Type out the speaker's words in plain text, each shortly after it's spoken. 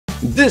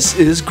This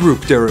is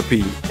Group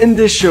Therapy. In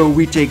this show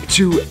we take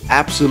two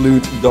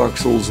absolute Dark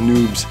Souls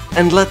noobs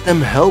and let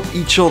them help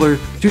each other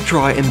to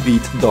try and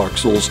beat Dark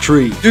Souls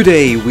 3.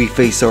 Today we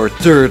face our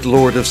third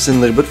Lord of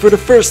Cinder, but for the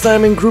first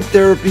time in Group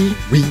Therapy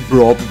we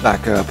brought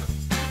backup.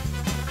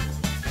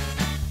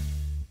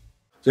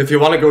 So if you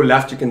want to go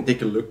left you can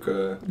take a look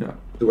to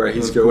where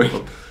he's going.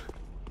 Cool.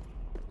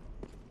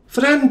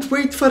 Friend,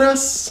 wait for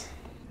us!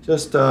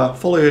 Just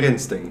follow your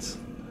instincts.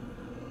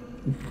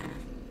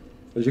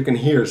 Because you can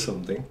hear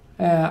something.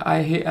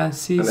 I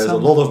see and there's a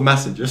lot of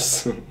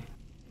messages.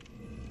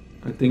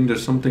 I think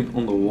there's something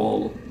on the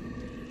wall.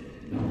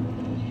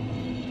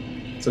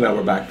 So now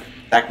we're back,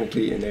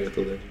 technically in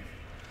Naruto.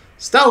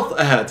 Stealth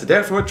ahead,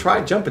 therefore try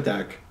jump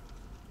attack.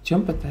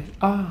 Jump attack,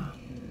 ah.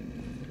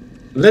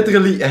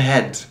 Literally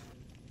ahead.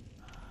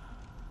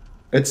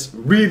 It's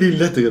really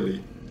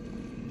literally.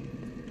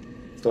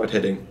 Start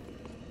hitting.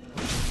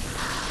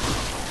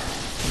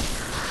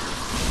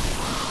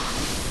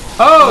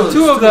 Oh,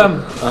 two of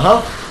them!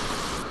 Uh-huh.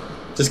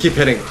 Just keep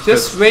hitting.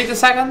 Just wait a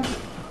second.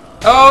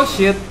 Oh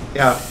shit.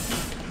 Yeah.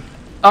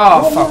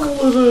 Oh fuck.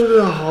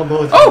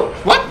 Oh,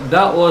 what?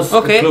 That was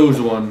a close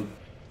one.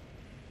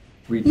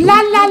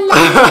 La la la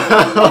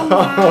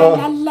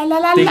la la la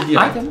la Take the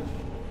item.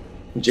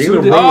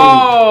 Yhorm.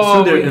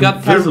 Oh, we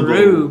got the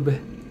robe.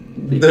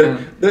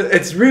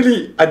 It's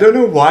really, I don't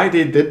know why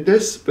they did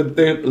this, but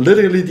they're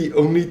literally the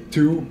only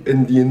two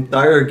in the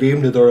entire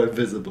game that are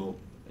invisible.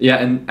 Yeah,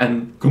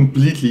 and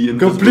completely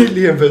invisible.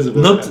 Completely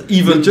invisible. Not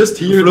even you just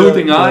hear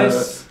floating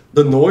eyes.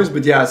 The noise,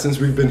 but yeah, since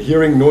we've been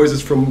hearing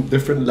noises from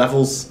different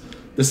levels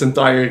this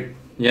entire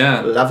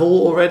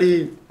level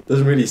already,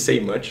 doesn't really say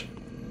much.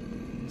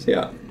 So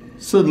yeah.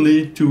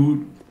 Suddenly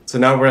two. So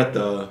now we're at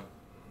the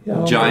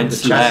giant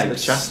the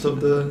chest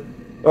of the.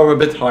 Oh, we're a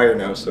bit higher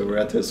now, so we're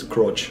at his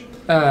crotch.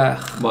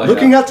 But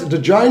looking at the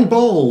giant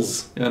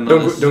balls. Yeah,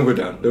 nice. Don't go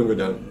down. Don't go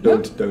down.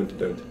 Don't.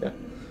 Yeah.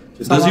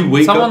 Does he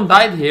wake up? Someone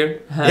died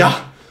here.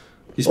 Yeah.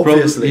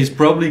 He's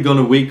probably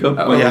gonna wake up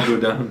when we go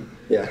down.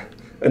 Yeah.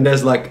 And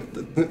there's like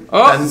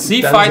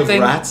Z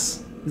fighting.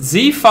 Rats.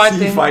 Z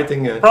fighting. Z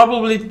fighting.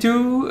 Probably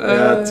two.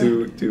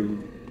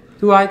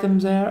 Two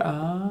items there.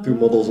 Two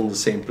models on the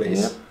same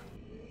place.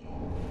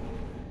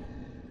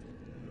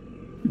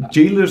 Yep.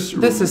 Jailer's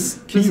room. This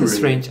is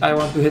strange. I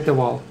want to hit the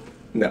wall.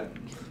 No.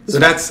 So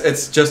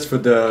it's just for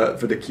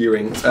the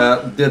keyring.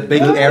 The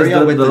big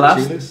area with the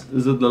jailers.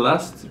 Is it the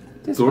last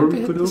door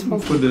we could open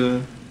for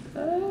the?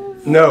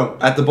 No,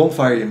 at the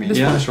bonfire you mean?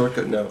 Yeah. The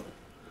shortcut. No.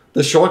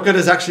 The shortcut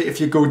is actually if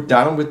you go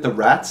down with the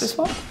rats this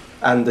one?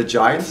 And the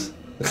giants.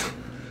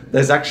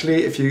 There's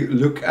actually, if you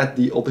look at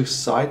the other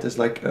side, there's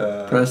like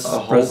a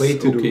hallway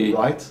to the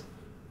right.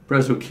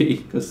 Press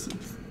OK,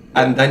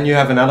 and then you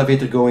have an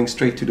elevator going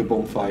straight to the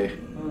bonfire.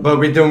 But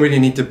we don't really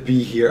need to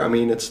be here. I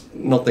mean, it's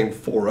nothing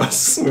for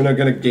us. We're not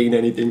gonna gain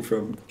anything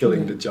from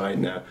killing the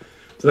giant now.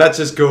 So let's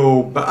just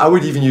go. But I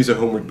would even use a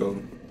homeward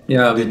bone.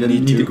 Yeah, we didn't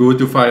need to go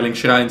to Firelink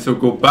Shrine, so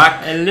go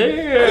back. Hello,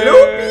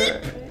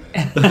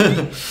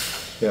 Beep.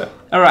 Yeah.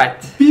 All right.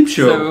 Peep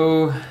show.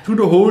 So to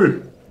the hole.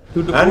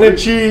 To the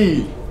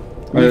energy.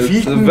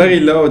 It's very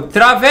loud.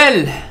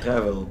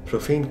 Travel.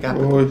 Profane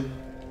capital.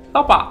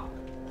 Hoppa.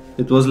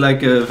 It was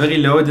like very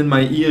loud in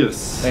my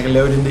ears. Very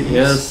loud in the ears.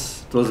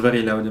 Yes, it was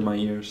very loud in my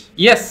ears.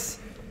 Yes.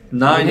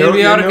 Now here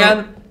we are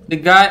again. The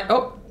guy.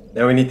 Oh.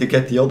 Now we need to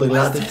get the other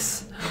ladder.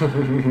 What's this?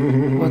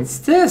 What's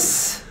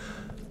this?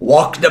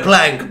 Walk the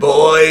plank,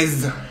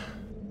 boys.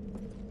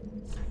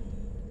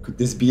 Could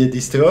this be a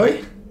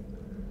destroy?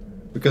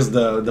 Because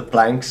the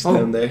planks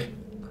down there.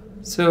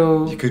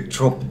 So you could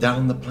drop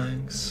down the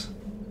planks.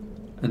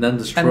 And then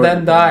destroy. And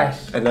then die.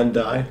 And then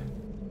die.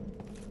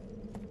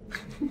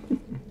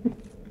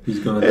 He's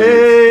gonna die.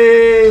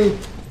 Hey!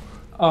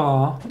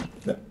 Aww.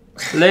 No.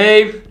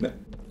 Lame. No.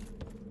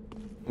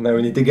 Now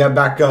we need to get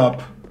back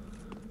up.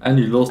 And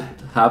you lost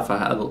half a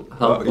health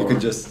bar. You can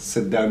just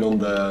sit down on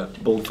the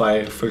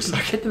bonfire for a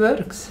second. It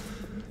works.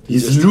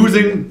 He's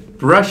losing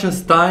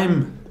precious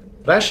time.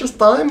 Precious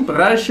time?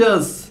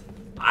 Precious.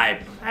 My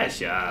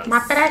precious. My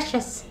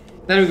precious.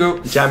 There we go.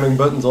 Jamming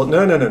buttons on.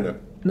 No.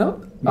 No?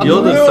 The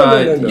other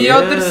side. No. The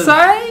other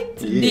side?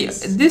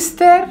 Yes. This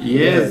stair?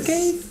 Yes.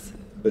 Okay.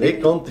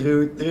 Break on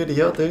through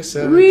the other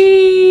side.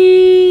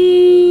 Wee!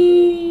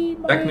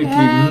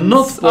 Technically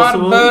not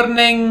possible. Are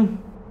burning.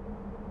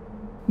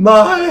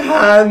 My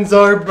hands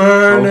are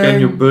burning. How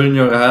can you burn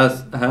your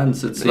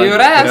hands? It's like your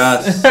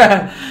ass.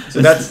 grass. So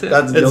that's the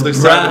other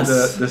grass. side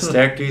of the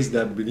staircase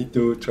that we need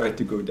to try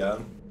to go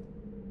down.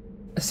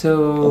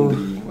 So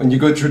when you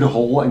go through the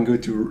hole and go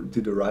to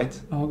the right.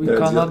 Oh, we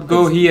cannot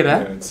go here,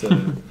 eh? Yeah, it's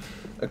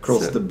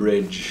across the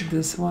bridge.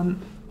 This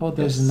one. Oh,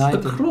 there's an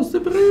item. Across the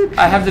bridge.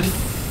 I have the.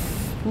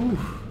 Ooh.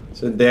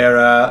 So there.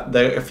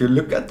 If you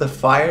look at the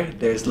fire,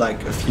 there's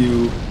like a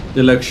few.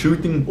 They're like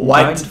shooting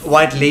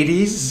white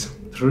ladies.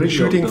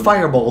 Shooting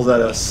fireballs at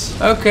us.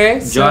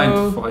 Okay,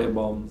 giant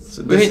firebombs.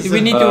 So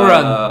we need to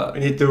run. We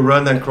need to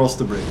run and cross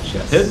the bridge.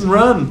 Yes. Hit and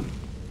run.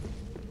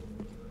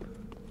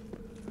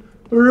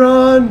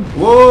 Run!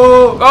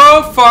 Whoa!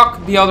 Oh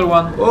fuck, the other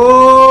one.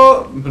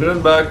 Oh!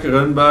 Run back,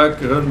 run back,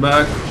 run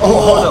back.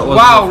 Oh, that was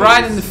Wow, in the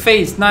right face. in the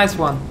face. Nice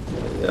one.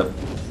 Yep.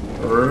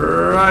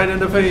 Right in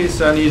the face,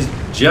 and he's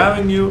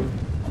jamming you.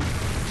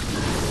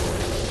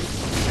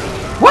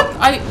 What?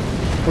 I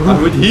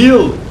would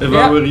heal if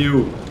Yeah. I were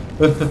you.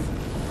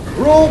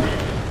 Roll!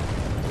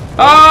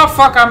 Oh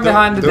fuck, I'm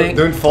behind the thing.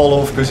 Don't fall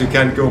off because you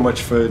can't go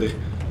much further.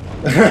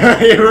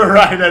 You were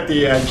right at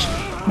the edge.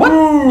 What?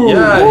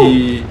 Yeah,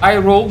 he... I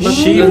rolled, but a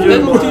Shield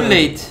little your- too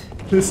late.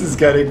 This is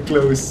getting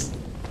close.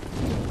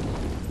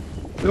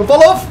 Don't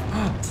fall off!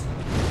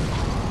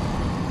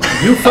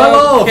 You fell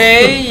off!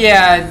 Okay,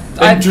 yeah.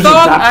 I Into the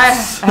thought I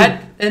depths. had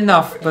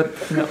enough, but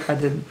no, I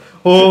didn't.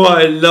 Oh,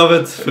 I love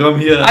it from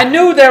here. I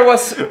knew there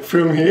was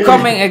From here.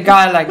 coming a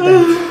guy like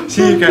that.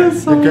 See, you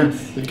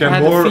I can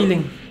had more. a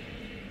feeling.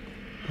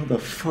 How the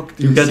fuck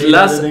do You you get say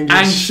less that in English?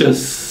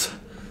 anxious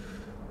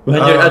when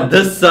you're at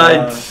this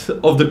side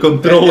of the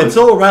controller. It's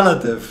all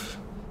relative.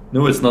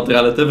 No, it's not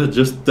relative, it's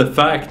just the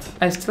fact.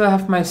 I still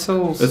have my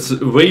souls. It's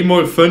way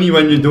more funny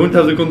when you don't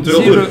have the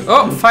controller. Zero.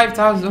 Oh,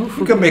 5,000.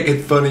 You can make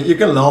it funny. You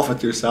can laugh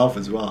at yourself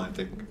as well, I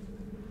think.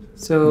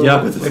 So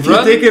Yeah, but If you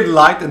take it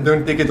light and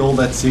don't take it all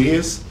that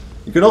serious,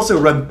 you can also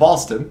run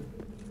past him.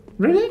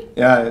 Really?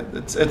 Yeah,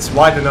 it's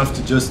wide enough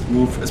to just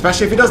move,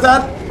 especially if he does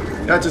that.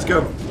 Yeah, just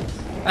go.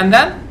 And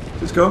then?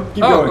 Just go.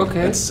 Keep Oh, going.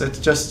 okay. It's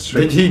just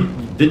straight.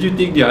 Did you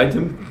take the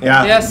item?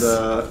 Yeah. Yes.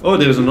 Oh,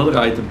 there's another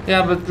item.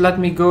 Yeah, but let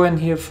me go in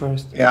here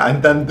first. Yeah,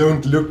 and then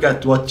don't look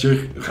at what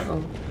you're.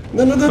 Oh.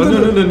 No. no,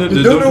 You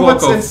don't don't know walk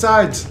what's off.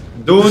 inside.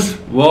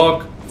 Don't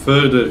walk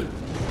further.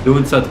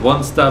 Don't set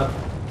one step.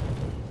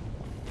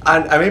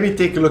 And maybe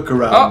take a look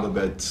around a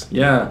bit.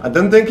 Yeah. I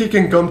don't think he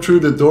can come through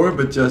the door,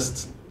 but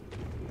just.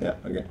 Yeah.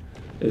 Okay.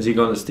 Is he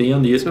gonna stay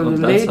on the So on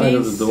the that side of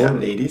ladies- the door? Yeah,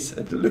 ladies.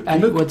 Look.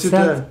 And Look what's to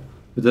that?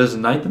 But there's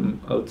an item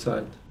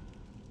outside.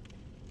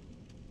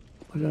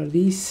 What are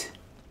these?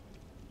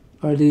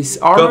 Are these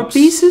armor Cups.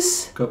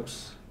 pieces?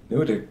 Cups. the.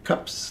 No, they're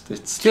cups.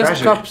 It's Just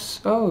treasure.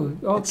 cups. Oh,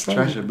 It's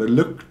treasure. But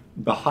look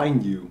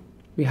behind you.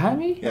 Behind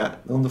me? Yeah,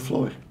 on the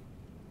floor.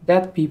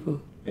 Dead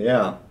people.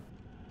 Yeah.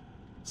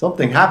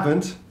 Something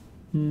happened.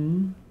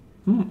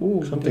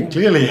 Oh, Something damn.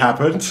 clearly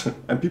happened,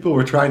 and people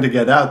were trying to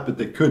get out, but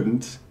they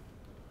couldn't.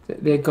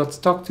 They got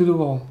stuck to the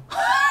wall.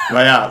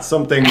 But yeah,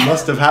 something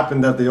must have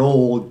happened that they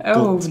all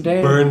Oh, got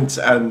damn. burnt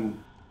and.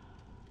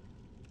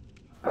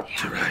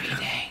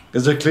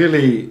 Because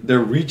they're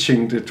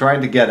reaching, they're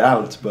trying to get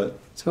out, but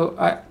So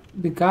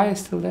the guy is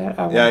still there.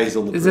 yeah, he's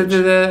on the Is bridge.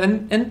 it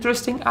an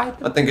interesting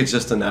item? I think it's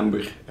just an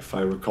ember, if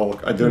I recall.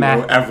 I don't Nah.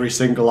 know every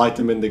single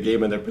item in the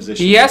game and their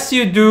position. Yes,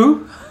 you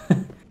do.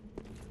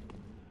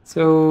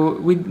 So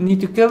we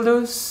need to kill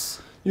those.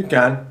 You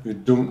can. You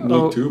don't need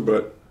Oh. to,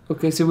 but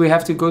Okay, so we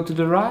have to go to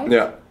the right.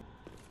 yeah.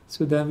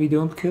 So then we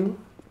don't kill.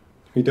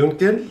 You don't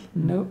kill?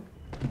 No.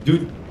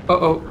 Dude,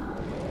 Oh.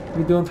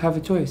 We don't have a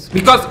choice.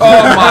 Because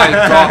oh my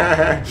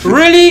god.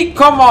 Really?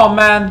 Come on,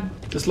 man.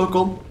 Just look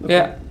on.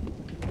 Yeah.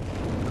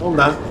 Calm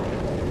down.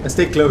 And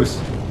stay close.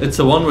 it's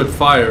the one with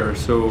fire,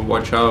 so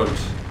watch out.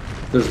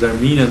 Because they're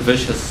mean and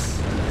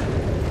vicious.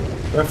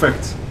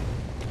 Perfect.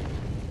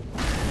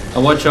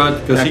 And watch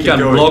out, because Yeah, he keep can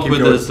going, block keep with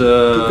going. his...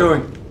 Keep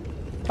going.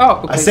 Oh,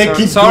 okay. I say sorry.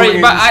 keep Sorry,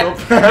 going but and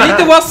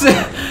Rita was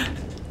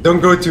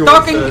Don't go too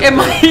talking in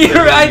my ear.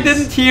 I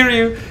didn't hear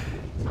you.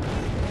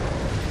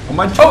 Oh,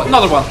 my Oh,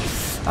 another one.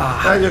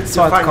 Ah, You're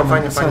saw it fine,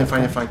 coming, you're saw fine, it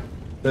you're fine.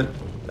 That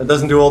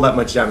doesn't do all that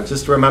much damage.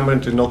 Just remember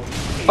to not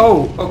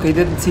Oh, okay.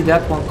 Didn't see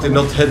that one.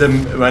 coming. hit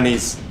him when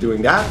he's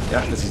doing that.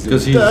 Yeah, because he's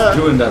Because doing he's that.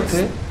 doing that.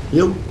 Okay.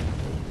 Heal.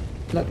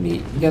 Let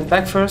me get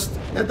back first.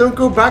 Yeah, don't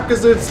go back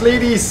because it's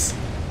ladies.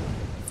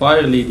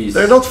 Fire ladies.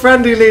 They're not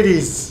friendly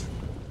ladies.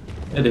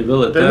 Yeah, they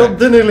will attack. They're not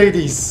dinner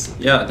ladies.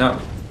 Yeah, now.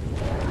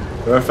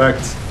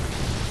 Perfect.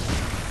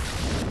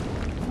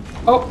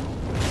 Oh.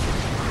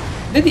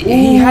 Did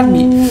he had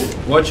me.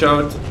 Watch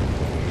out.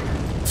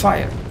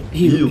 Fire.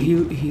 Heal.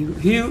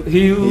 Heal.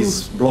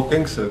 He's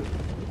blocking, so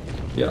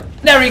Yeah.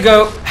 There we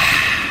go.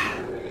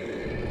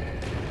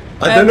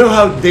 I don't know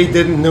how they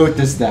didn't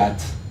notice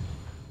that.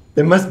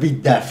 They must be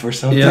deaf or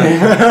something.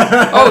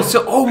 Yeah.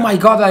 Oh my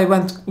god, I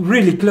went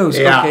really close.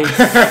 Yeah. Okay.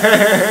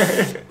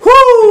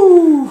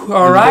 Woo! They're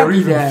Alright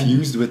even then.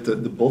 fused with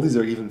the bodies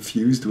are even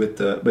fused with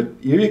the. But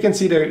here you can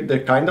see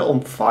they're kind of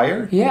on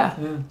fire. Yeah.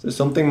 So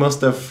something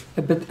must have.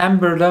 A bit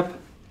ambered up.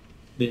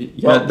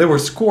 Well, they were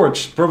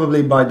scorched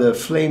probably by the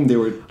flame they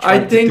were. I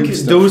trying to think do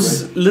stuff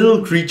those with.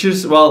 little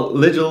creatures,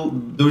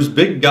 those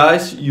big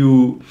guys,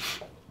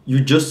 you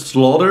just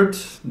slaughtered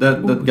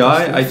that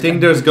guy. I think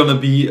there's gonna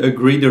be a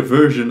greater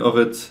version of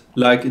it,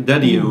 like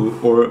Daddy-O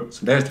or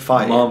So there's the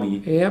fire. Mommy.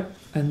 Yep.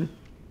 And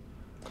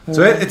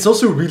So it's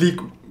also really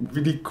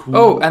cool.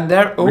 oh, and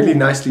there. Oh, Really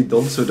nicely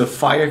done. So the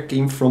fire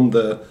came from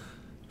there.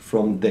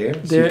 So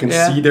There, you can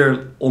yeah. see they're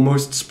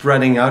almost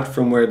spreading out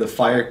from where the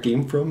fire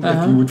came from. If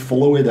Uh-huh. you would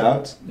follow it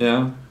out,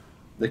 Yeah.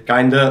 they're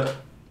kind of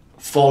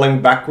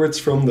falling backwards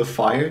from the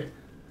fire.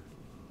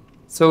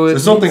 So, So it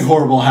something means-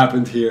 horrible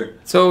happened here.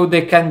 So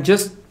they can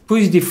just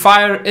push the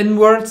fire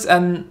inwards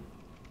and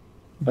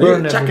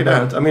burn check it everybody.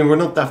 out. I mean, we're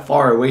not that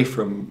far away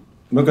from.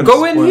 I'm not gonna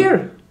Go in spoil-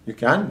 here. You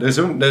can. There's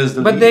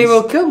the. But they leads.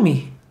 will kill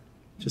me.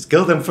 Just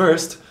kill them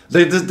first.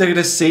 They're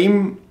the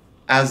same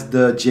as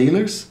the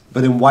jailers,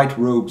 but in white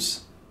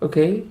robes.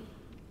 Okay.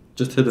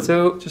 Just hit him.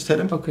 So Just hit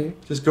him. okay.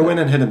 Just go in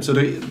and hit him. So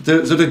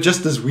they're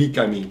just as weak.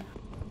 I mean.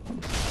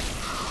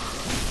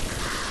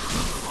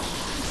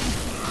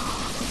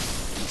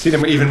 See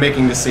them even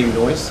making the same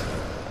noise.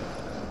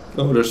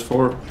 Oh, there's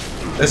 4.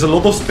 There's a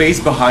lot of space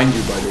behind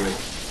you, by the way.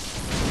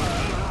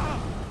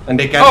 And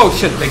they can. Oh,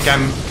 shit. They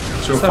can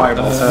throw Sorry.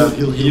 fireballs.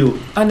 Heal.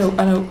 I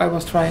know. I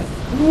was trying.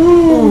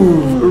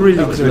 Ooh, really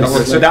That was close. really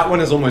good. So that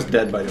one is almost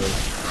dead, by the way.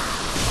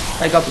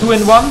 I got 2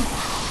 in 1.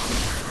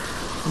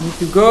 I need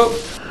to go.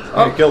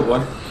 I Oh, killed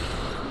one.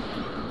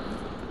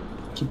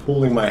 Keep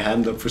holding my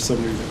hand up for some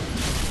reason.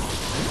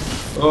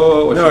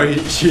 Oh, No,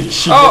 she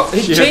Oh,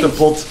 hit, he she hit the changed.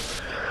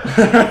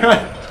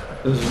 pot.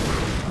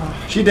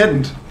 She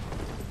didn't.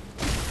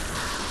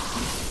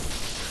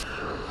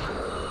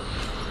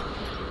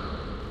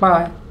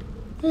 bye.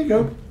 There you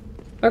go.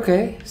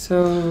 Okay,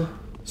 so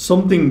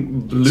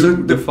something blew So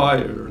the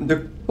fire.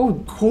 The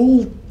oh,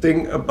 cool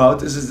thing about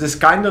this is this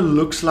kind of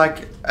looks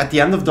like at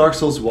the end of Dark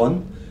Souls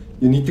 1,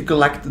 you need to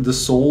collect the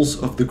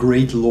souls of the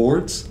great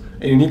lords,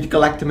 and you need to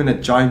collect them in a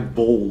giant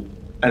bowl.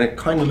 And it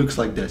kind of looks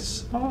like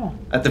this oh,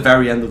 at the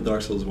very end of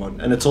Dark Souls 1.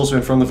 And it's also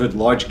in front of a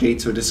large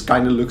gate, so this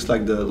kind of looks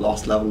like the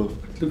last level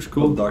of, Looks of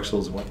cool. Dark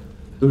Souls 1.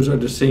 Those are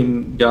the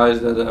same guys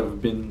that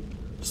have been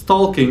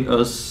stalking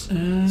us.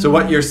 So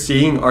what you're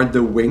seeing are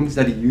the wings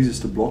that he uses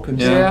to block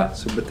himself. Yeah.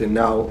 So, but they're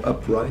now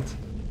upright.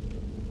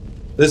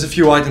 There's a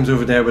few items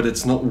over there, but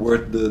it's not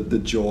worth the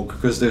jog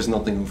because there's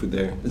nothing over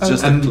there. It's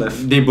just a And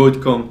cliff. they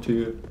both come to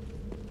you.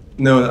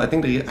 No, I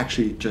think they're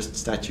actually just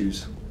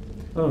statues.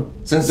 Oh.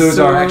 Since those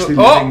So- are actually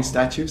Oh! living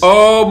statues.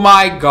 oh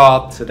my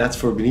God! So that's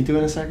for Benito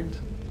in a second.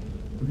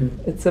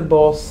 It's a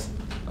boss.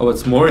 Oh,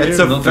 it's more It's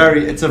here? a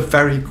Nothing. it's a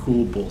very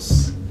cool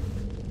boss.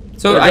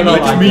 So We're I gonna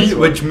need like to this one.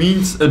 Which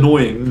means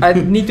annoying. I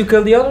need to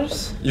kill the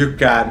others, You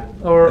can.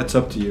 or It's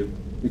up to you.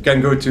 You can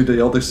go to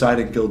the other side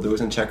and kill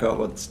those and check out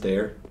what's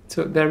there.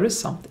 so there is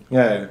something.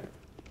 Yeah.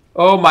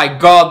 Oh my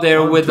God!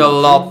 They're 1, with 2, a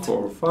 3, lot.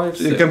 4, 5,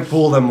 So you 6. can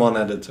pull them one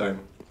at a time.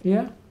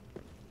 Yeah.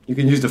 You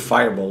can use the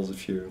fireballs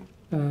if you.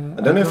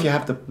 I don't know if you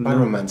have the No.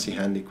 pyromancy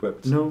hand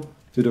equipped. No.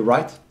 To the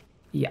right,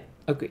 Yeah.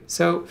 Okay.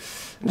 So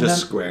and just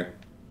then- square.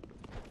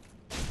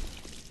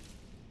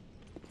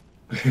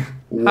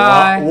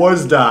 Hi. What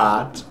was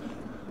that?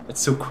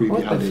 It's so creepy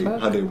What how the they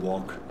fuck? how they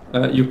walk.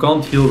 You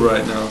can't heal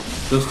right now.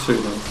 Just so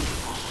you know.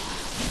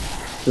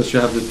 Because you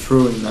have the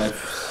throwing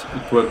knives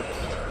equipped.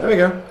 There we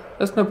go.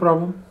 that's no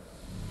problem.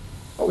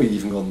 Oh, we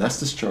even got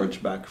Nestus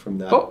charge back from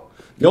that. Oh.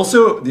 They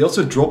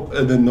also drop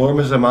an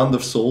enormous amount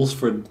of souls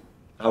for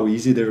how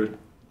easy they're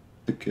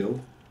to kill.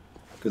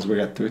 Because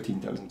we're at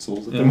 13,000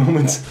 souls at the Yeah.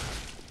 moment.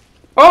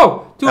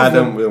 Oh, 2 of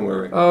them. Don't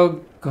worry. Oh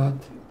God.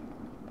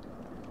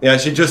 Yeah,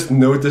 she just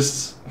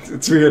noticed.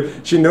 It's weird.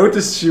 She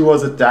noticed she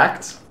was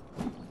attacked.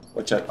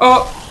 Watch out.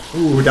 Oh,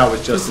 Ooh, that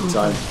was just in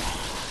time.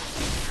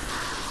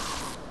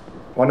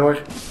 One more.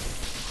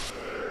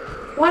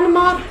 One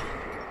more.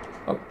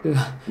 oh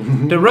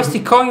the rusty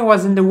coin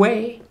was in the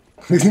way.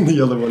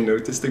 The other one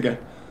noticed again.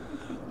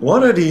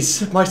 What are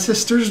these my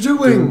sisters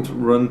doing?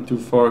 Don't run too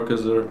far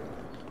because they're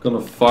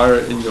gonna fire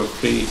in your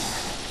face.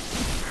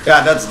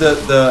 Yeah, that's the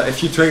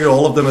if you trigger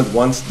all of them at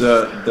once, the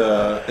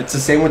it's the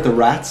same with the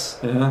rats.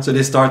 Yeah. So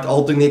they start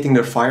alternating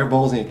their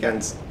fireballs and you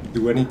can't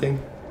do anything.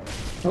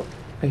 Oh,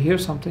 I hear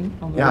something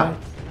on the Yeah. right.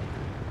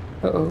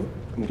 Uh oh.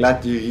 I'm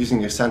glad you're using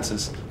your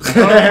senses. Oh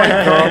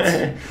my God.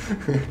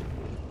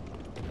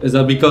 Is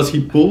that because he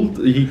killed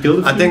a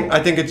few? I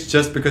think it's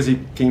just because he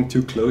came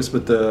too close,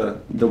 but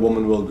the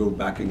woman will go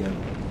back again.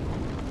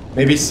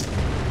 Maybe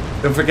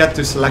don't forget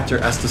to select your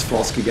Estus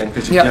flask again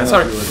because you Yeah, cannot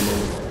sorry. do it at the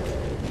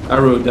moment.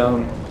 Arrow down.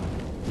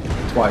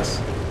 Twice.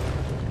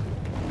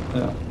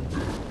 Yeah.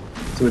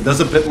 So it does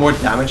a bit more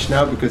damage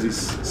now because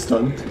he's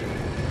stunned.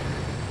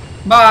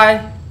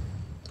 Bye.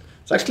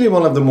 It's actually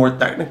one of the more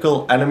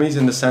technical enemies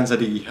in the sense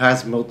that he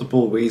has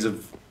multiple ways of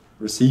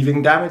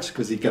receiving damage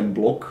because he can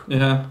block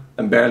Yeah.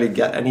 and barely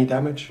get any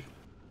damage.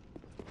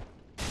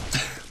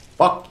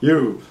 Fuck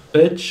you!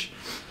 Bitch.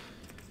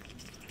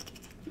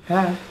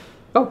 Yeah.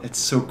 Oh, It's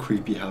so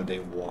creepy how they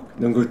walk.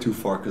 Don't go too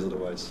far because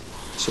otherwise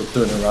she'll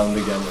turn around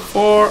again.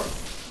 4.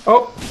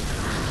 Oh.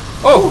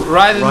 Oh,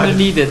 right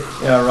underneath it.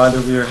 Yeah, right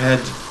over your head.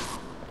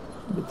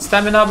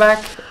 Stamina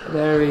back.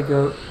 There we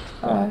go.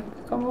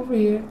 Come over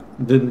here.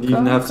 Didn't even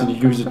Come, have to come,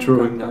 use a come,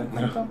 throwing come,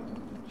 knife. come, come.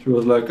 She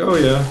was like, oh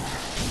yeah.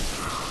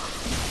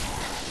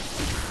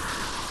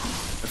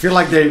 I feel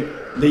like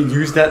they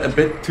use that a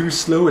bit too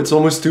slow. It's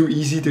almost too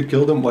easy to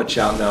kill them. Watch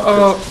out now.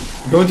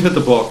 Oh, Don't hit the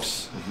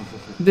box.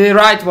 the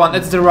right one.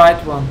 It's the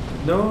right one.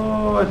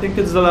 No, I think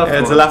it's the left Yeah,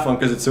 one. it's the left one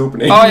because it's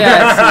opening. Oh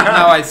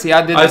yeah, I see.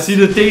 Now I see. I see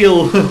the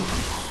tail.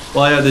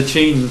 Well, yeah, the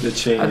chain. The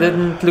chain. I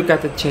didn't look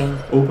at the chain.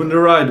 Open the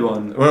right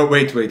one. Well,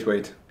 wait.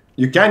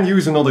 You can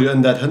use another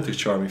undead hunter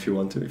charm if you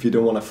want to, if you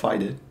don't want to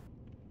fight it.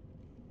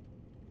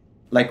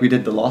 Like we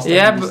did the last time.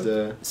 Yeah, use but-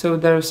 the- So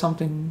there's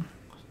something.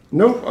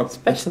 No,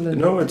 Special in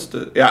no, it's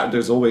the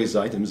there's always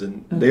items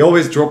in. They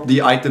always drop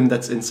the item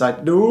that's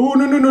inside. No.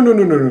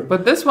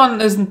 But this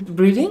one isn't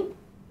breeding?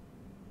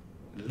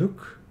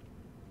 Look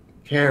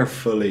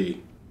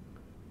carefully.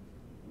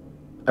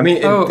 I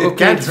mean, Okay, it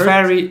can't it's hurt.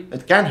 very...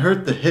 It can't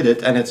hurt to hit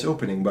it, and it's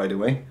opening, by the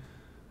way.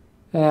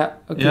 Yeah,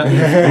 okay.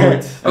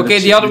 Yeah. Okay,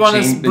 the other one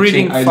is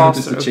breeding I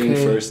faster. noticed the chain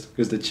Okay. first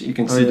because you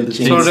can Oh, see yeah, the the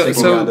chain chain sticking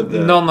So out of the.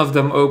 none of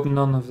them open,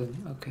 none of them.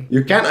 Okay.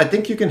 You can. I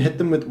think you can hit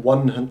them with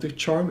one hunter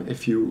charm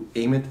if you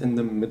aim it in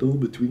the middle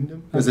between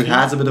them because it Okay.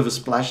 has a bit of a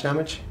splash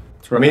damage.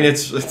 I mean,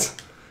 it's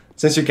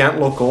since you can't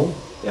lock on.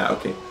 Yeah.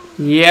 Okay.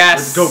 Yes!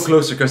 Let's go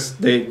closer because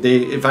they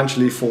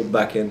eventually fold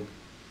back in.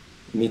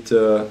 You need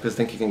to because I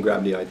think you can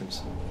grab the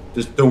items.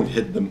 Just don't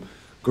hit them.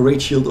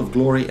 Great Shield of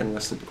Glory and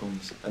Rusted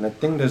Coins. And I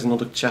think there's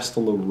another chest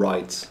on the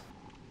right.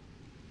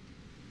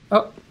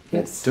 Oh,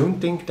 yes. I don't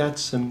think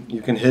that's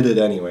you can hit it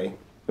anyway.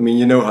 I mean,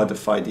 you know how to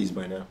fight these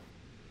by now.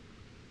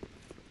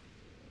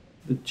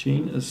 The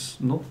chain is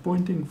not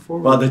pointing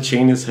forward. Well, the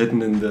chain is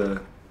hidden in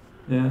the.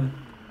 Yeah,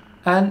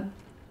 And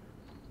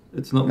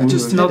it's not I moving.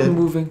 just it's not hit it.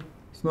 moving.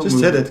 It's not Just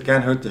moving. hit it.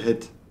 Can't hurt to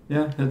hit.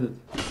 Yeah, hit it.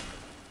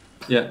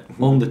 Yeah,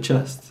 on the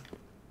chest.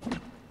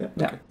 Yeah.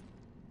 Yeah. Okay.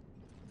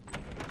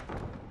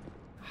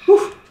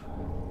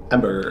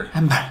 Ember.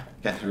 Amber.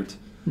 Can't hurt.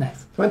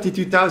 Nice.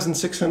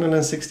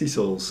 22,660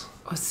 souls.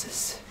 What's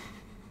this?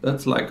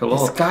 That's like a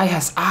This lot. guy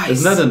has eyes.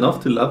 Isn't that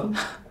enough to level?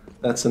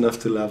 That's enough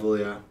to level,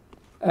 yeah.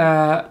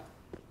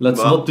 Let's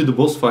Well- not do the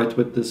boss fight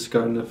with this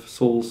kind of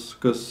souls,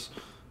 because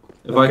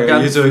if Okay, I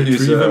can't use a- retrieve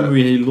use a- him,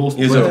 we lost.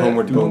 Use a Well,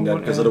 homeward bone then, homeward,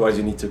 because yeah. otherwise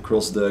you need to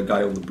cross the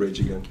guy on the bridge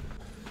again.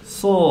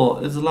 So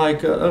it's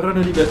like a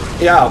running bit.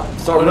 Yeah,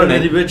 start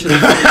running.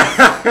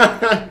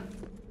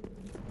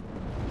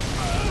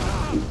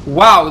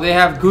 Wow, they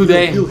have good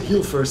aim.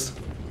 Heal first.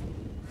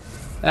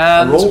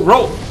 And Roll.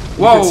 roll. You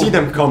Whoa. can see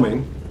them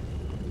coming.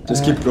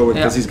 Just keep going,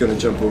 because yeah. he's gonna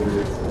jump over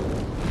you.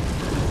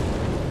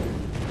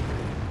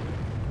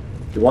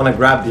 If you want to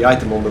grab the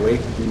item on the way,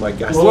 be my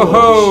guest.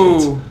 Whoa.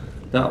 Shit.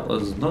 That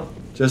was not.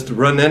 Just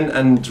run in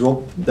and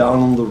drop down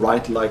on the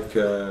right like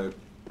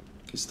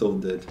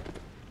Gustav did.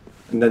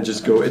 And then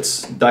just go.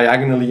 It's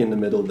diagonally in the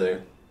middle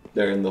there.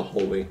 There in the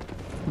hallway.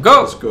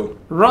 Go. Let's go.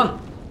 Run.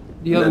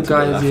 The And other then to the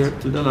guy is left. here.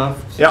 To the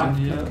left. Yeah.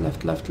 Yeah.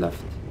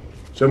 Left.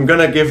 So I'm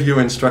gonna give you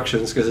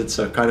instructions because it's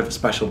a kind of a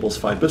special boss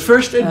fight. But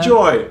first,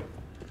 enjoy!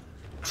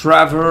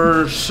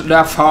 Traverse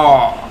the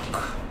fog.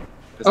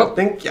 Because Oh. I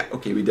think, yeah,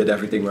 okay, we did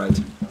everything right.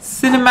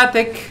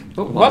 Cinematic.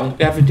 Oh, what?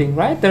 Everything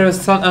right? There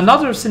is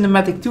another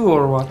cinematic too,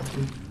 or what?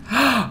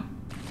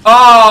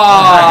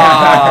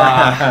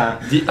 Ah!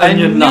 The I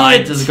Onion knew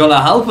Knight it. is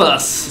gonna help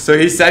us. So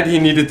he said he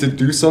needed to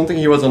do something.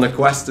 He was on a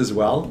quest as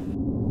well.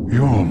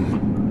 Yhorm,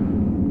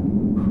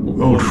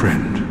 old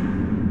friend.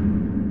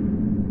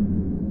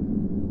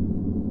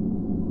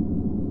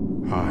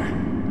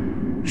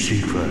 I,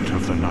 Siegfried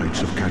of the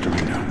Knights of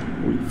Katarina,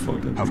 We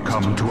fucked up. have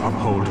come to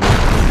uphold my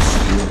promise.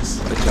 Yes,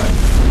 the giant.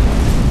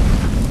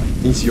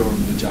 He's Yhorm,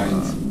 the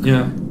giant.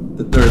 Yeah.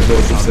 The third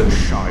lord of sin.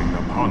 Shine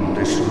upon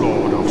this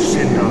Lord of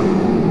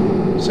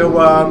Cinder. So,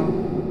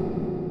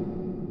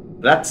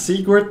 let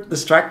Sigurd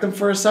distract him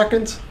for a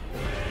second.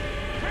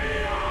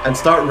 And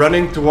start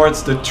running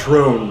towards the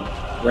throne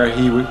where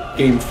he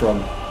came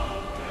from.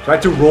 Try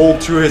to roll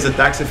through his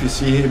attacks if you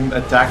see him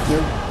attack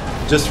you.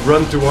 Just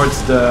run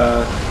towards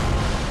the...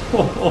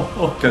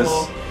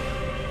 Because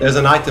there's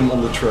an item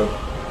on the throne.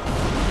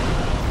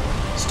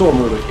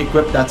 Stormruler,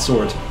 equip that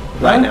sword.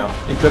 Right now.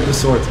 Equip the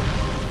sword.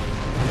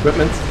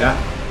 Equipment, yeah.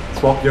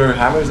 Swap your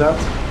hammers out.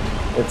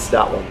 It's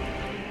that one.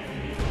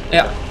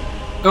 Yeah.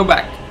 Go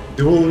back.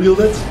 Dual wield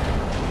it.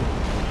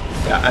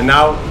 Yeah, and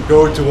now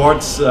go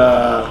towards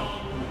The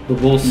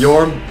boss.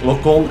 Yhorm,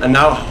 lock on, and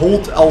now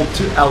hold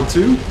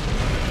L2.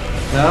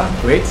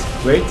 Yeah. Wait.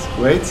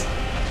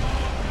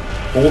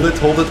 Hold it,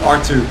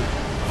 R2.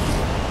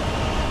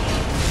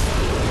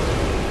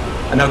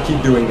 And now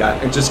keep doing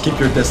that, and just keep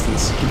your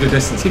distance. Keep your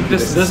distance. Keep your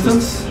distance.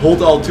 Just hold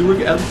L2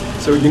 again.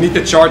 So you need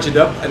to charge it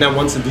up, and then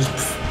once it does,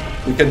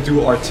 you can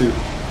do R2.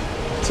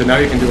 So now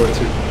you can do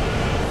R2.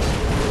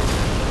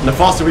 And the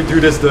faster we do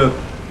this, the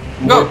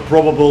more Go.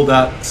 probable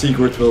that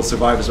Sigurd will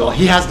survive as well.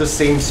 He has the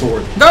same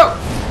sword. Go.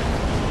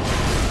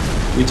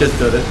 We just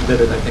did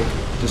it, I think.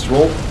 Just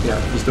roll. Yeah,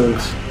 just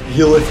don't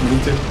heal if you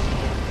need to.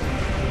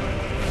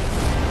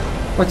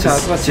 Watch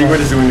out. Watch Sigurd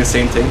out. is doing the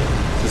same thing.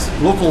 Just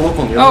lock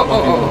on. You're Oh,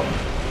 locking on. oh.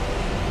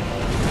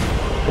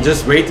 And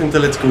just wait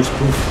until it goes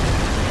poof.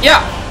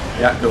 Yeah.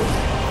 Yeah, go.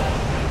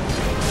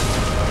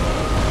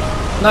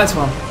 Nice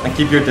one. And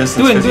keep your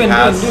distance Doing. because he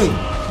has...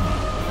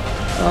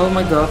 Oh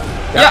my god.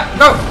 Yeah,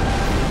 go.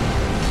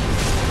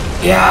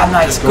 Yeah,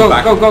 nice. Just Go,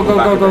 back, go.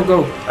 back a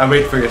bit. And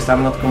wait for your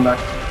stamina to come back.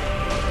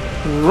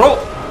 Roll.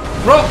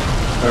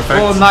 Perfect.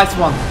 Oh, nice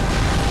one.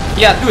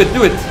 Yeah, do it.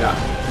 Yeah.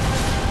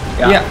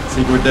 Yeah.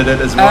 Sigurd did it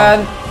as well.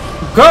 And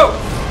go.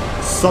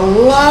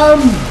 Salam!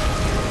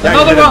 Yeah,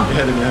 Another you hit one. him,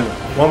 you hit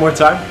him. One more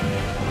time.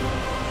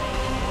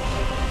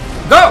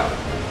 Go.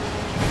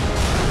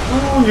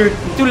 Oh, you're...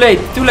 Too late.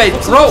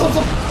 Roll.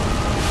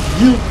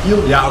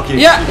 Heal. Yeah, okay.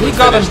 Yeah, Sigurd he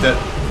got him. finished it.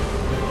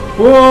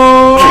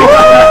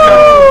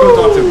 Go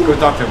talk to him. Go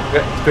talk to him.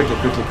 Yeah,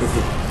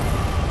 quickly.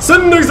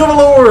 Cinders of the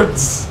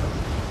Lords.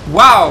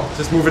 Wow!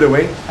 Just move it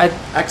away.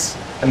 X,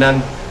 and then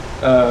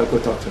go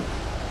talk to him.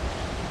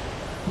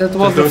 That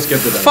was don't the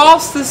skip the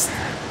fastest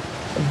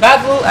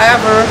battle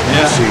ever.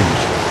 It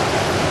seems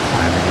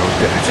I'm in your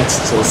debt. It's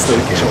still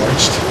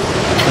charged.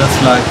 That's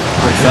like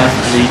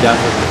exactly that.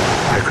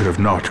 I could have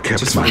not kept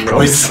Just my one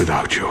promise noise.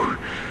 without you.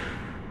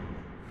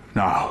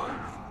 Now,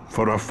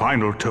 for a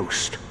final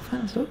toast.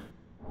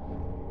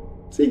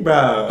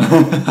 Sigma.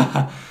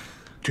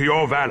 To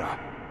your valor,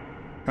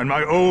 and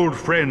my old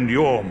friend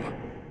Yhorm.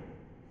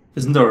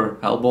 Isn't there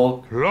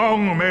Hellball?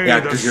 Long may Yeah,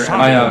 the 'cause you're sun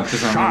Oh yeah, because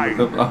shine.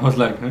 I was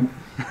like, huh?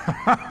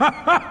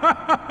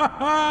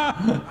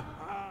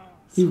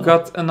 You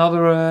got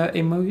another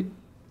emoji?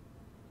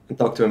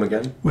 Talk to him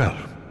again. Well,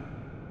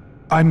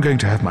 I'm going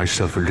to have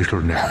myself a little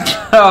nap.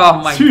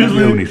 Oh my god.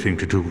 The only thing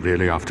to do,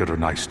 really, after a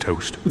nice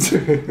toast.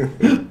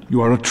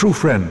 You are a true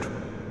friend.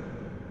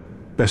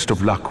 Best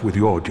of luck with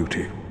your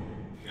duty.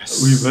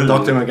 We will.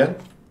 Talk to him again,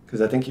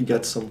 because I think you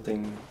get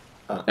something.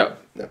 Yep.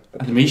 No.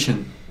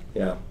 Animation.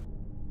 Yeah.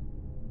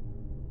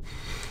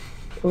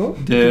 Oh,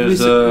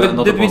 There's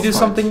another did we boss do fight.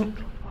 something?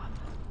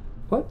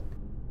 What?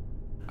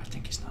 I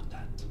think he's not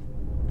dead.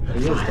 He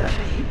is dead.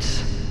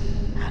 Fades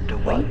and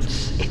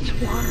awaits its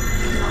one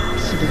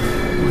last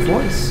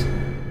Voice.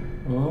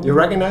 You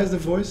recognize the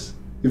voice?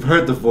 You've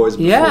heard the voice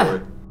before. Yeah.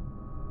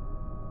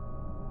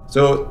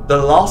 So the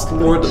last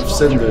Lord of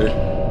Cinder.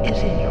 is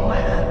in your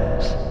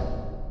hands.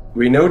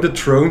 We know the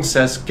throne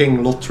says King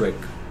Lothric.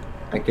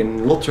 And King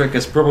Lothric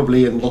is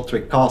probably in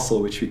Lothric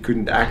Castle, which we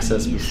couldn't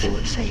access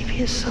before. Save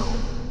his soul.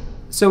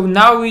 So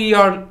now we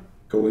are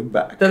Going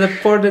back.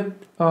 teleported.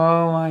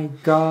 Oh my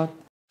god.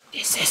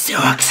 This is so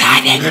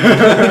exciting.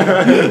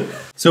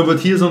 So,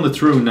 but he is on the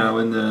throne now,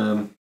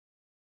 and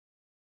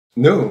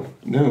No.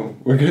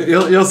 We're gonna,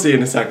 you'll see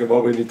in a second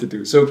what we need to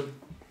do. So,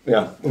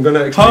 yeah, I'm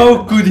gonna explain.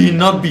 how could he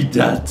not be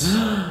dead?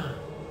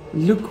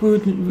 Look who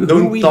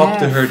Don't we talk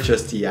to have. her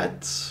just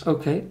yet.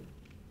 Okay.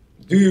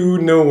 Do you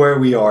know where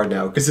we are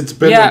now? Because it's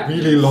been Yeah. a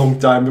really long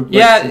time.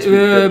 Yeah, since we've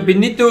been. we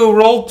need to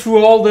roll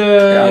through all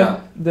Yeah.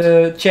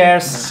 the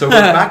chairs. So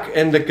we're back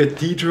in the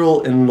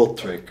cathedral in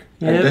Lothric.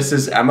 And Yep. this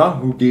is Emma,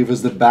 who gave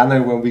us the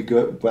banner when we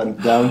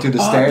went down to the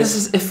Oh, stairs. this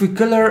is if we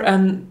kill her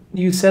and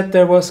you said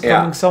there was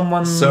coming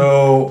someone.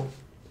 So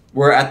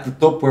we're at the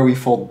top where we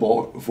fought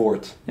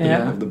Vort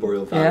Yeah. of the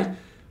Boreal Valley. Yeah.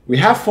 We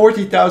have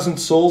 40,000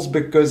 souls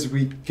because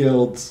we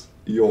killed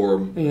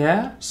Yhorm.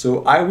 Yeah.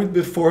 So I would,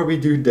 before we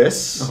do this,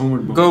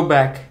 Go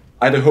back.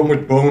 either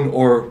Homeward Bone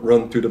or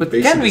run to the But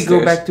base can of we the go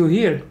stairs. back to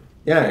here?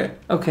 Yeah.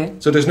 Okay.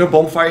 So there's no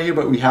bonfire here,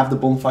 but we have the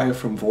bonfire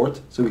from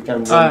Vort, so we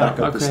can run back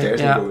up the okay, stairs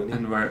yeah. and go in.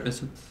 And where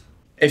is it?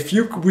 If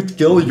you would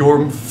kill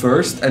Yhorm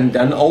first and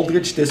then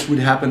Aldrich, this would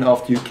happen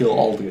after you kill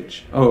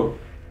Aldrich. Oh,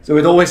 So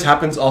it always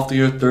happens after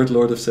your third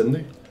Lord of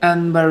Cinder.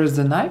 And where is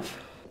the knife?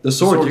 The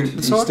sword, sword. you,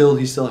 The sword?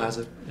 he still has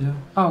it. yeah.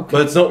 Oh, okay.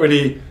 But it's not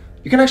really.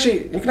 You can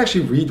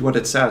actually read what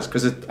it says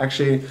because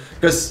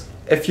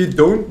if you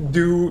don't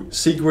do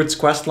Sigurd's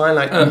quest line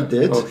like we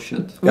did, Oh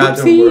shit. yeah,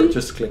 don't Whoopsie. worry,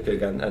 just click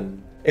again.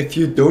 And if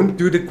you don't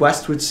do the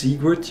quest with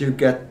Sigurd, you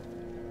get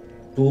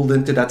pulled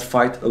into that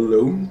fight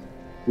alone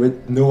with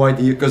no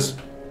idea because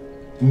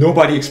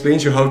nobody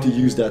explains you how to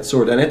use that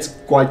sword, and it's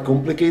quite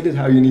complicated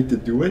how you need to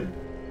do it.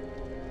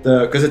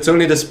 Because it's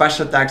only the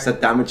special attacks that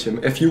damage him.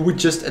 If you would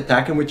just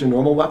attack him with your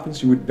normal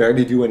weapons, you would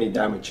barely do any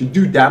damage. You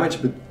do damage,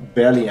 but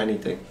barely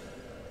anything.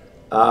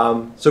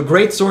 So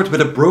great sword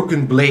with a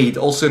broken blade,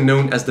 also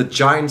known as the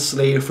Giant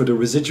Slayer for the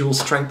residual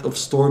strength of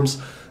storms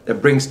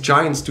that brings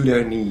giants to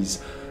their knees.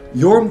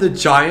 Yhorm the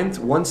Giant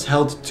once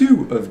held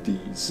 2 of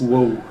these.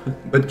 Whoa.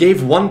 But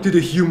gave one to the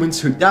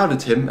humans who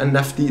doubted him and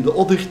left the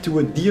other to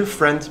a dear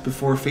friend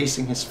before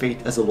facing his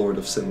fate as a Lord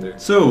of Cinder.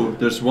 So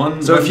there's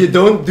one. So if you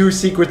don't do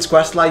Sigurd's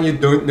questline, you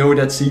don't know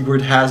that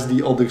Sigurd has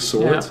the other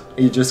sword.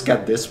 Yeah. You just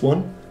get this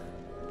one.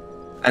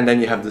 And then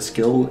you have the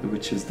skill,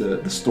 which is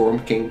the Storm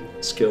King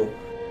skill.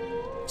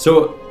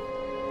 So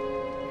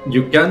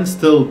you can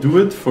still do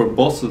it for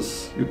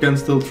bosses. You can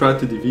still try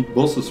to defeat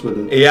bosses with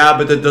it. Yeah,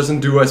 but it doesn't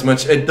do as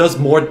much. It does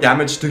more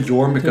damage to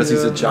Yhorm because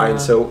he's a Yeah. giant,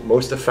 so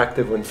most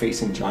effective when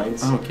facing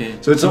giants. Okay.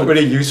 So it's not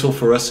really useful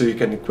for us, so you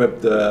can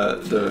equip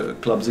the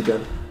clubs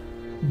again.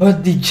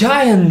 But the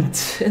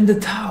giant in the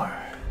tower.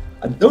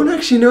 I don't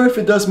actually know if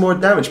it does more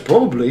damage.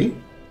 Probably.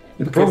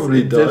 It Because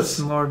probably it does.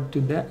 more to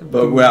that.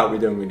 But well, we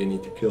don't really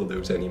need to kill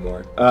those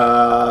anymore.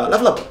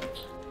 Level up.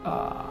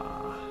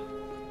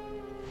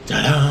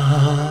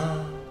 Ta-da!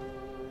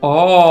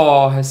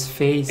 Oh, his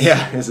face. Yeah,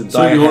 his So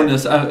entire Yhorm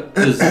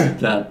head. is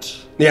dead.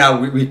 Yeah,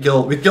 we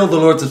kill the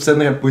Lords of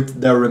Cinder and put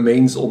their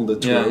remains on the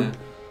throne. Yeah.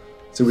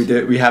 So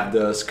we have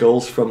the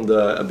skulls from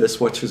the Abyss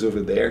Watchers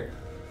over there.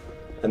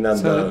 And then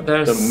So the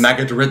there's-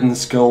 maggot-ridden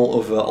skull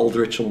of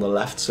Aldrich on the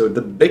left. So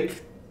the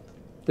big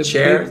The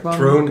chair big one.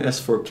 throne is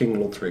for King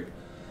Lothric.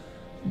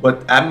 But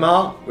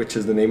Emma, which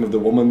is the name of the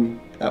woman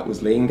that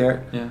was laying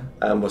there,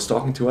 Yeah. was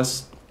talking to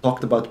us,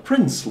 talked about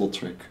Prince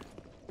Lothric.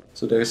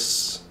 So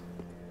there's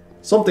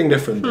something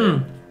different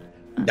there.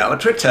 Now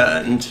it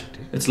returned.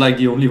 It's like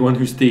the only one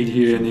who stayed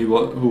here and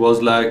who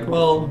was like,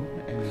 well,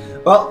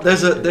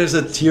 there's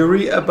a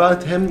theory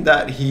about him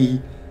that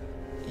he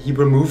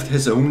removed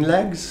his own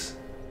legs,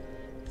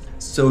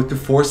 so to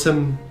force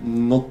him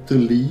not to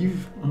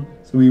leave,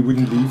 so he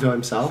wouldn't leave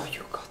himself.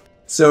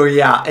 So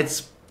yeah,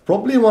 it's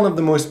probably one of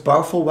the most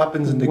powerful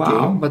weapons in the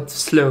game. But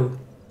slow.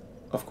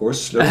 Of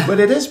course, slow, but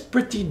it is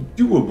pretty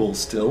doable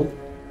still.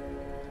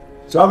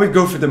 So I would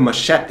go for the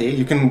machete.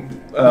 You can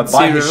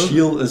buy the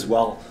shield as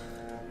well.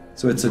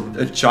 So it's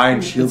a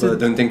giant shield that I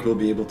don't think we'll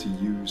be able to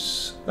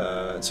use.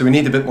 So we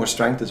need a bit more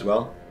strength as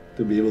well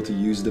to be able to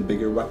use the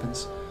bigger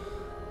weapons.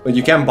 But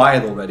you can buy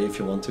it already if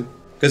you want to.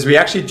 Because we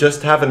actually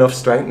just have enough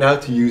strength now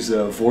to use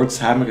Vord's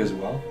hammer as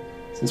well.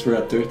 Since we're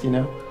at 30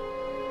 now.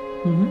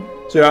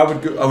 So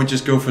I would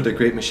just go for the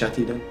great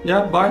machete then.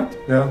 yeah, buy it.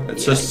 Yeah,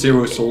 it's just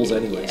 0 souls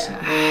anyways.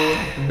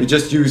 We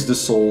just use the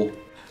soul.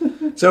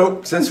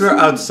 So since we're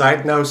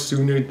outside now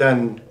sooner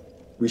than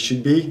we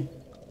should be,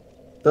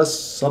 does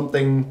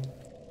something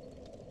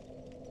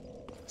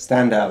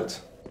stand out?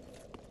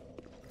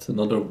 It's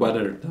another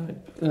weather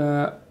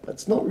type.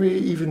 That's not really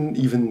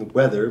even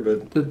weather,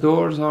 but The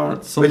doors are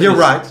but you're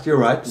right. You're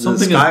right.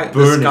 Something the is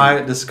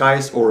burning. the sky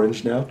is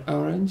orange now.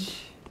 orange.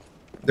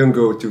 Don't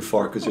go too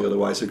far, because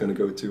otherwise you're gonna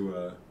go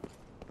to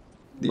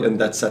the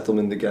undead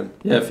settlement again.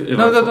 Yeah, if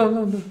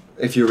No.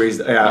 If you raise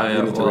the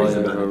you need to raise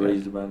the banner.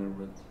 raise the banner.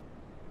 But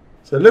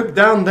So look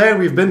down there.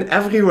 We've been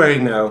everywhere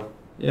now.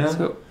 yeah,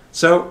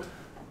 So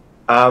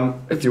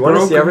If It's you want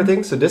to see broken.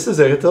 everything, so this is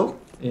Irrital.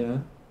 yeah,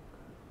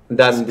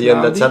 Then It's the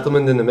undead cloudy.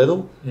 settlement in the middle.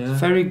 yeah.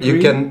 very green.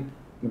 You can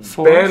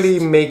forest. barely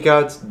make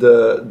out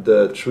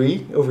the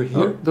tree over here.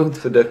 Oh, don't.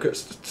 So the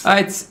cursed,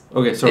 It's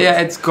Okay, so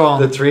it's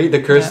gone. the tree,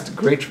 the cursed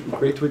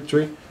greatwood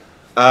tree.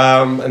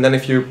 And then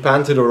if you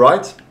pan to the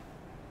right,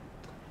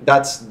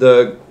 that's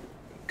the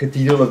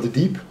Cathedral of the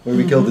Deep, where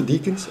we kill the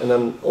deacons. And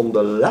then on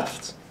the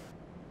left,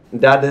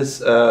 that is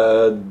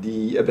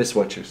the Abyss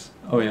Watchers,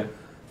 oh yeah,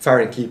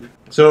 Farron Keep.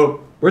 So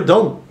we're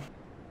done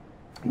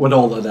with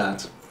all of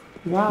that.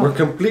 Wow. We're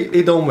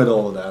completely done with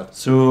all of that.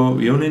 so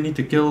we only need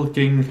to kill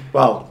King.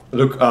 Well,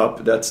 look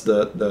up. That's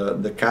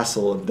the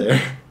castle up there.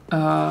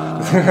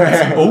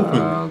 It's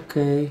open.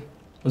 Okay.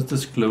 Was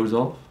this closed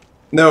off?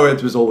 No,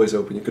 it was always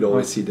open. You could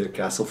always see the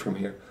castle from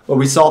here. Well,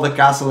 we saw the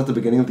castle at the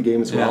beginning of the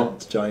game as well. Yeah.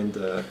 It's a giant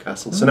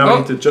castle. So now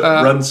we need to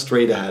run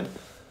straight ahead.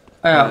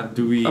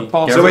 Do we? A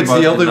pause. care So it's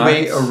about the other way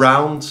knights?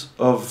 around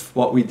of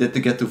what we did to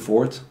get to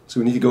Fort. So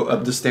we need to go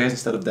up the stairs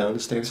instead of down the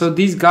stairs. So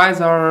these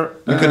guys are.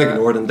 you can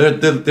ignore them.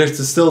 They're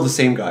still the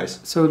same guys.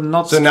 So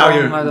not So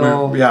strong now at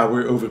all.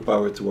 we're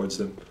overpowered towards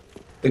them.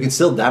 They can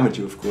still damage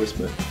you, of course,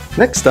 but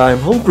Next time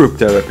on Group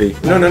Therapy.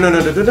 no.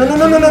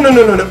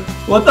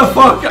 What the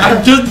fuck?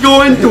 I'm just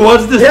going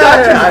towards the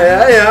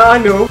statue. Yeah, I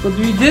know. But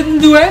we didn't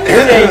do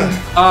anything.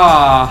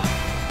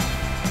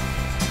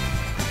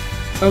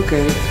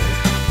 Okay.